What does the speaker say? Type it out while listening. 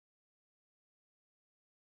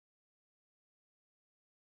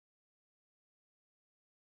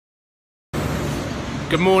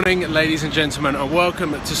Good morning, ladies and gentlemen, and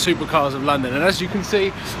welcome to Supercars of London. And as you can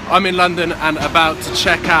see, I'm in London and about to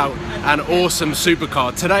check out an awesome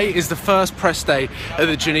supercar. Today is the first press day at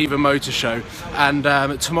the Geneva Motor Show, and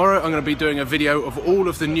tomorrow I'm going to be doing a video of all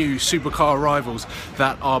of the new supercar arrivals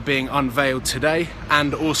that are being unveiled today,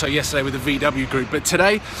 and also yesterday with the VW group. But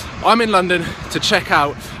today I'm in London to check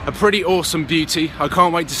out a pretty awesome beauty. I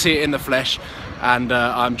can't wait to see it in the flesh, and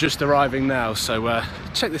I'm just arriving now, so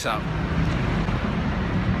check this out.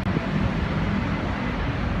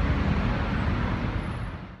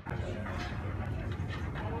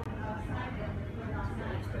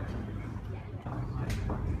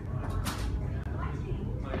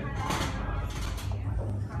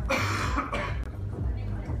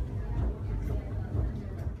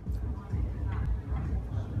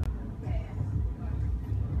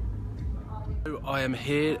 I am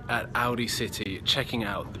here at Audi City checking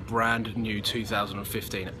out the brand new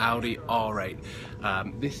 2015 Audi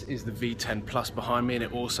R8. This is the V10 Plus behind me, and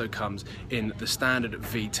it also comes in the standard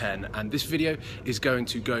V10, and this video is going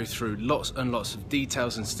to go through lots and lots of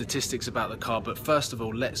details and statistics about the car. But first of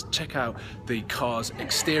all, let's check out the car's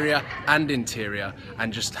exterior and interior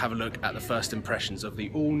and just have a look at the first impressions of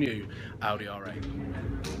the all new Audi R8.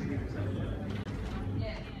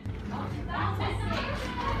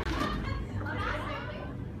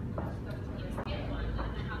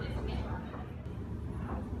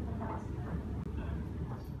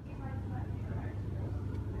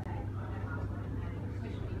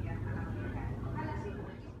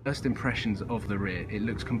 First impressions of the rear, it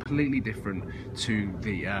looks completely different to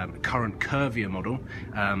the current curvier model,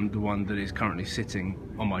 the one that is currently sitting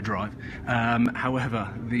on my drive.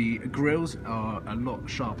 However, the grills are a lot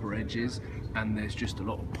sharper edges, and there's just a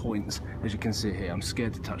lot of points. As you can see here, I'm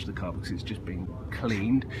scared to touch the car because it's just been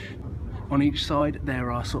cleaned. On each side there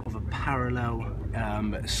are sort of a parallel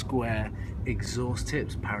square exhaust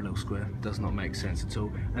tips. Parallel square does not make sense at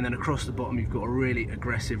all. And then across the bottom you've got a really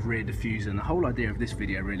aggressive rear diffuser, and the whole idea of this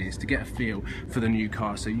video really is to get a feel for the new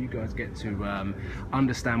car, so you guys get to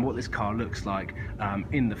understand what this car looks like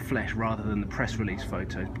in the flesh rather than the press release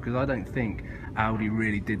photos, because I don't think Audi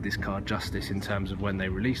really did this car justice in terms of when they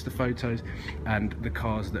released the photos and the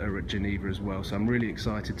cars that are at Geneva as well. So I'm really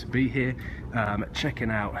excited to be here checking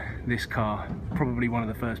out this car, probably one of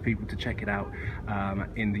the first people to check it out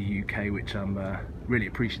in the UK, which I'm really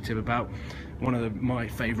appreciative about. One of my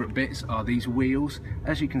favourite bits are these wheels.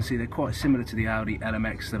 As you can see, they're quite similar to the Audi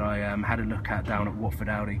LMX that I had a look at down at Watford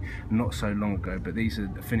Audi not so long ago, but these are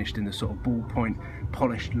finished in the sort of ballpoint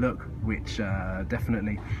polished look, which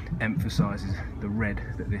definitely emphasises the red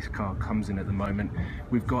that this car comes in at the moment.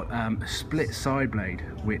 We've got a split side blade,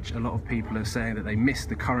 which a lot of people are saying that they miss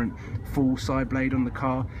the current full side blade on the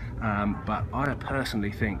car, but I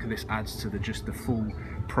personally think this adds to just the full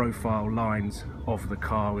profile lines of the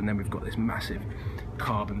car. And then we've got this massive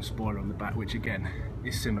carbon spoiler on the back, which again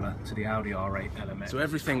is similar to the Audi R8 LMX. So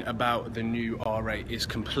everything about the new R8 is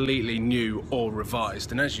completely new or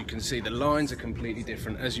revised, and as you can see, the lines are completely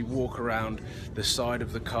different. As you walk around the side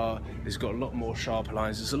of the car, it's got a lot more sharper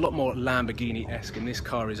lines. It's a lot more Lamborghini-esque, and this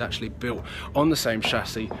car is actually built on the same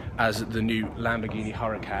chassis as the new Lamborghini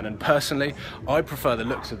Huracan, and personally I prefer the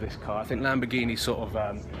looks of this car. I think Lamborghini sort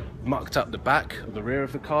of mucked up the back or the rear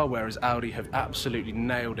of the car, whereas Audi have absolutely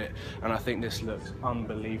nailed it, and I think this looks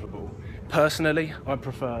unbelievable. Personally, I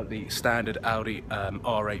prefer the standard Audi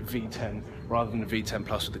R8 V10 rather than the V10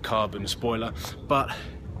 Plus with the carbon spoiler, but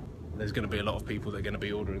there's going to be a lot of people that are going to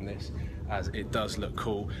be ordering this, as it does look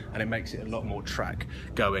cool and it makes it a lot more track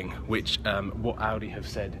going, which what Audi have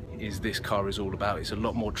said is this car is all about. It's a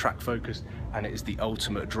lot more track focused, and it is the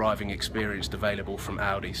ultimate driving experience available from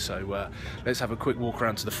Audi. So let's have a quick walk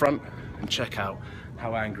around to the front and check out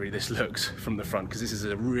how angry this looks from the front, because this is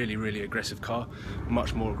a really aggressive car,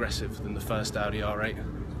 much more aggressive than the first Audi R8.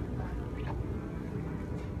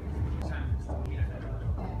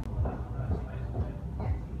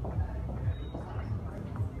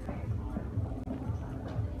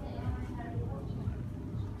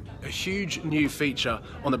 A huge new feature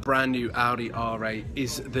on the brand new Audi R8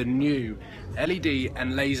 is the new LED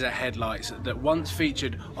and laser headlights that once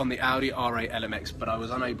featured on the Audi R8 LMX, but I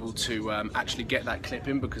was unable to actually get that clip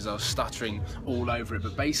in because I was stuttering all over it.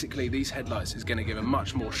 But basically these headlights is going to give a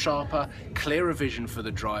much more sharper, clearer vision for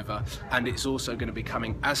the driver, and it's also going to be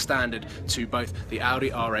coming as standard to both the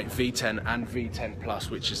Audi R8 V10 and V10 Plus,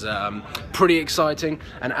 which is pretty exciting.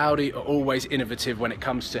 And Audi are always innovative when it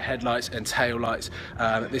comes to headlights and tail lights.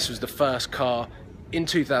 This was the first car in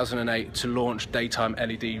 2008 to launch daytime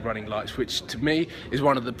LED running lights, which to me is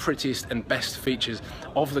one of the prettiest and best features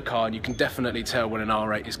of the car, and you can definitely tell when an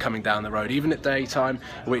R8 is coming down the road, even at daytime,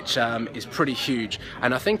 which is pretty huge.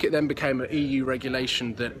 And I think it then became an EU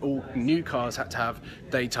regulation that all new cars had to have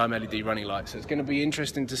daytime LED running lights. So it's going to be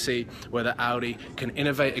interesting to see whether Audi can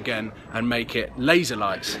innovate again and make it laser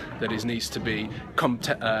lights that needs to be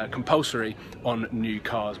compulsory on new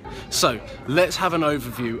cars. So let's have an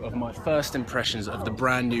overview of my first impressions of the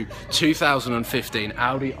brand new 2015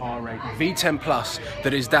 Audi R8 V10 Plus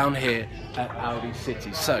that is down here at Audi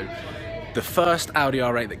City. So the first Audi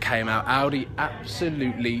R8 that came out, Audi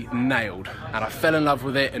absolutely nailed, and I fell in love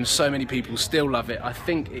with it, and so many people still love it. I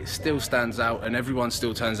think it still stands out and everyone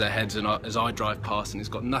still turns their heads as I drive past, and it's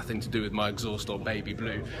got nothing to do with my exhaust or baby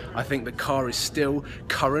blue. I think the car is still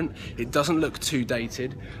current, it doesn't look too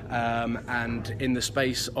dated, and in the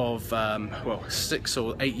space of well, 6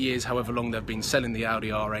 or 8 years, however long they've been selling the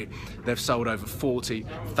Audi R8, they've sold over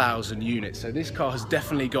 40,000 units. So this car has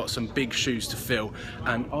definitely got some big shoes to fill,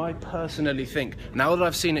 and I personally think, now that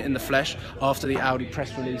I've seen it in the flesh after the Audi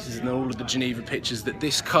press releases and all of the Geneva pictures, that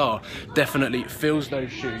this car definitely fills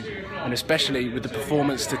those shoes, and especially with the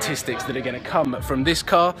performance statistics that are going to come from this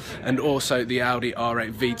car and also the Audi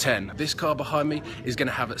R8 V10. This car behind me is going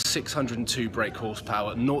to have 602 brake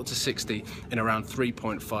horsepower, 0 to 60 in around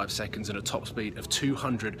 3.5 seconds, and a top speed of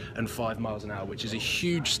 205 miles an hour, which is a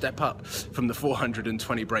huge step up from the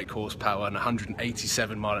 420 brake horsepower and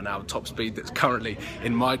 187 mile an hour top speed that's currently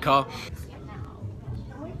in my car.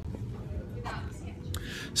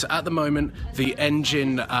 So at the moment, the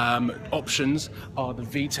engine options are the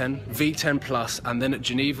V10, V10 Plus, and then at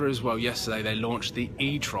Geneva as well, yesterday they launched the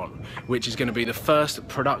e-tron, which is going to be the first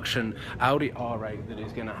production Audi R8 that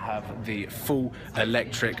is going to have the full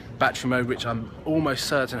electric battery mode, which I'm almost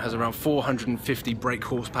certain has around 450 brake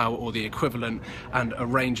horsepower or the equivalent, and a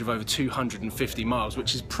range of over 250 miles,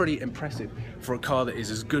 which is pretty impressive for a car that is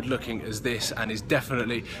as good looking as this and is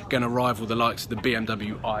definitely going to rival the likes of the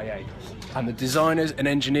BMW i8. And the designers and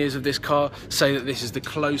engineers of this car say that this is the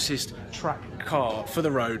closest track car for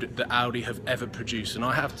the road that Audi have ever produced, and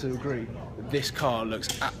I have to agree that this car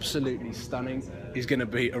looks absolutely stunning. Is going to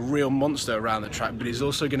be a real monster around the track, but is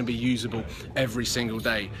also going to be usable every single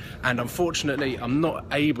day. And unfortunately, I'm not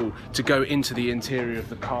able to go into the interior of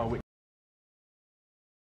the car, which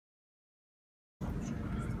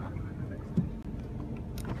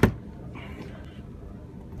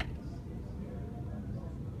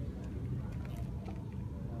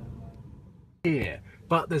here,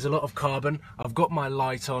 but there's a lot of carbon. I've got my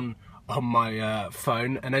light on my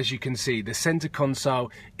phone, and as you can see, the center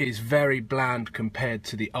console is very bland compared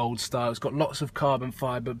to the old style. It's got lots of carbon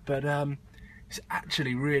fiber, but it's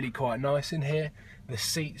actually really quite nice in here. The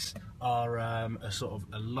seats are a sort of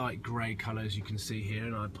a light grey colour, as you can see here,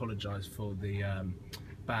 and I apologise for the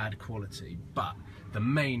bad quality, but the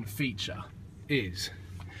main feature is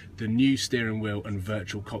the new steering wheel and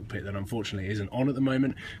virtual cockpit that unfortunately isn't on at the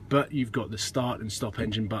moment, but you've got the start and stop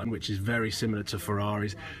engine button, which is very similar to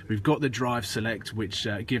Ferrari's. We've got the drive select, which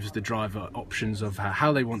gives the driver options of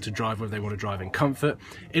how they want to drive, whether they want to drive in comfort,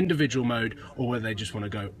 individual mode, or whether they just want to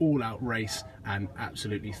go all out race and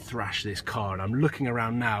absolutely thrash this car. And I'm looking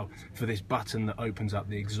around now for this button that opens up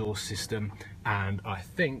the exhaust system, and I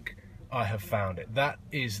think I have found it. That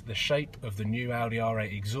is the shape of the new Audi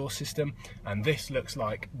R8 exhaust system, and this looks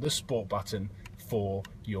like the sport button for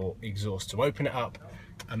your exhaust to open it up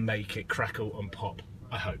and make it crackle and pop,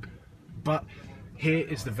 I hope. But here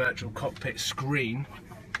is the virtual cockpit screen.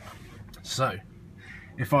 So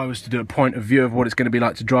if I was to do a point of view of what it's going to be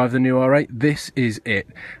like to drive the new R8, this is it.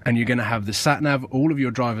 And you're going to have the sat nav, all of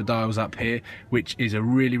your driver dials up here, which is a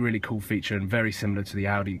really, really cool feature and very similar to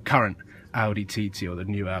the current Audi TT or the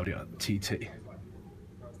new Audi TT.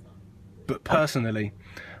 But personally,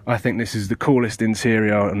 I think this is the coolest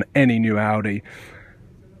interior on any new Audi,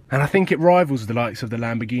 and I think it rivals the likes of the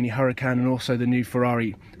Lamborghini Huracan and also the new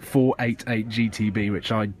Ferrari 488 GTB,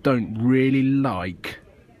 which I don't really like.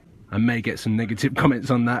 I may get some negative comments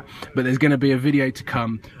on that, but there's going to be a video to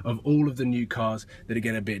come of all of the new cars that are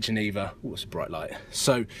going to be at Geneva. Oh, it's a bright light.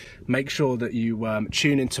 So make sure that you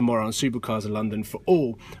tune in tomorrow on Supercars of London for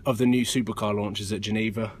all of the new supercar launches at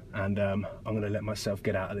Geneva. and I'm going to let myself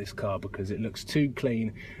get out of this car because it looks too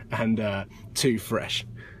clean and too fresh.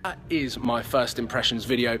 That is my first impressions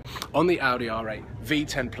video on the Audi R8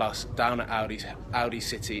 V10 Plus down at Audi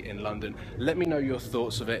City in London. Let me know your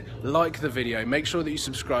thoughts of it. Like the video, make sure that you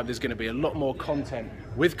subscribe. There's going to be a lot more content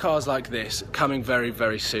with cars like this coming very,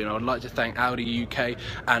 very soon. I would like to thank Audi UK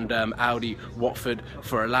and Audi Watford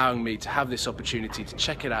for allowing me to have this opportunity to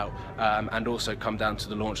check it out and also come down to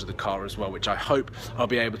the launch of the car as well, which I hope I'll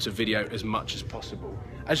be able to video as much as possible.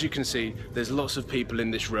 As you can see, there's lots of people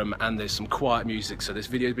in this room and there's some quiet music, so this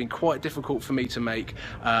video has been quite difficult for me to make.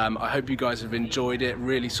 I hope you guys have enjoyed it.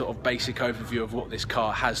 Really sort of basic overview of what this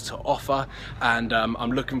car has to offer, and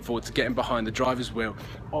I'm looking forward to getting behind the driver's wheel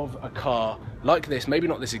of a car like this, maybe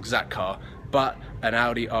not this exact car, but an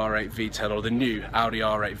Audi R8 V10 or the new Audi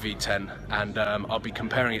R8 V10, and I'll be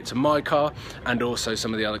comparing it to my car and also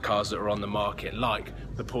some of the other cars that are on the market, like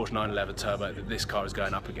the Porsche 911 Turbo that this car is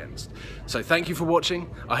going up against. So thank you for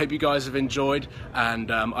watching. I hope you guys have enjoyed,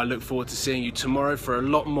 and I look forward to seeing you tomorrow for a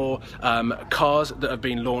lot more cars that have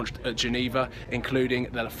been launched at Geneva, including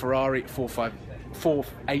the Ferrari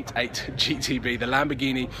 488 GTB, the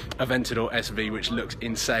Lamborghini Aventador SV, which looks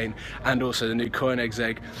insane, and also the new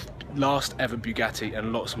Koenigsegg, last ever Bugatti,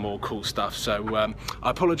 and lots more cool stuff. So I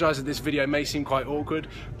apologise that this video may seem quite awkward,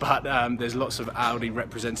 but there's lots of Audi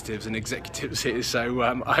representatives and executives here, so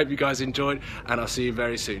I hope you guys enjoyed, and I'll see you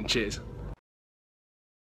very soon. Cheers.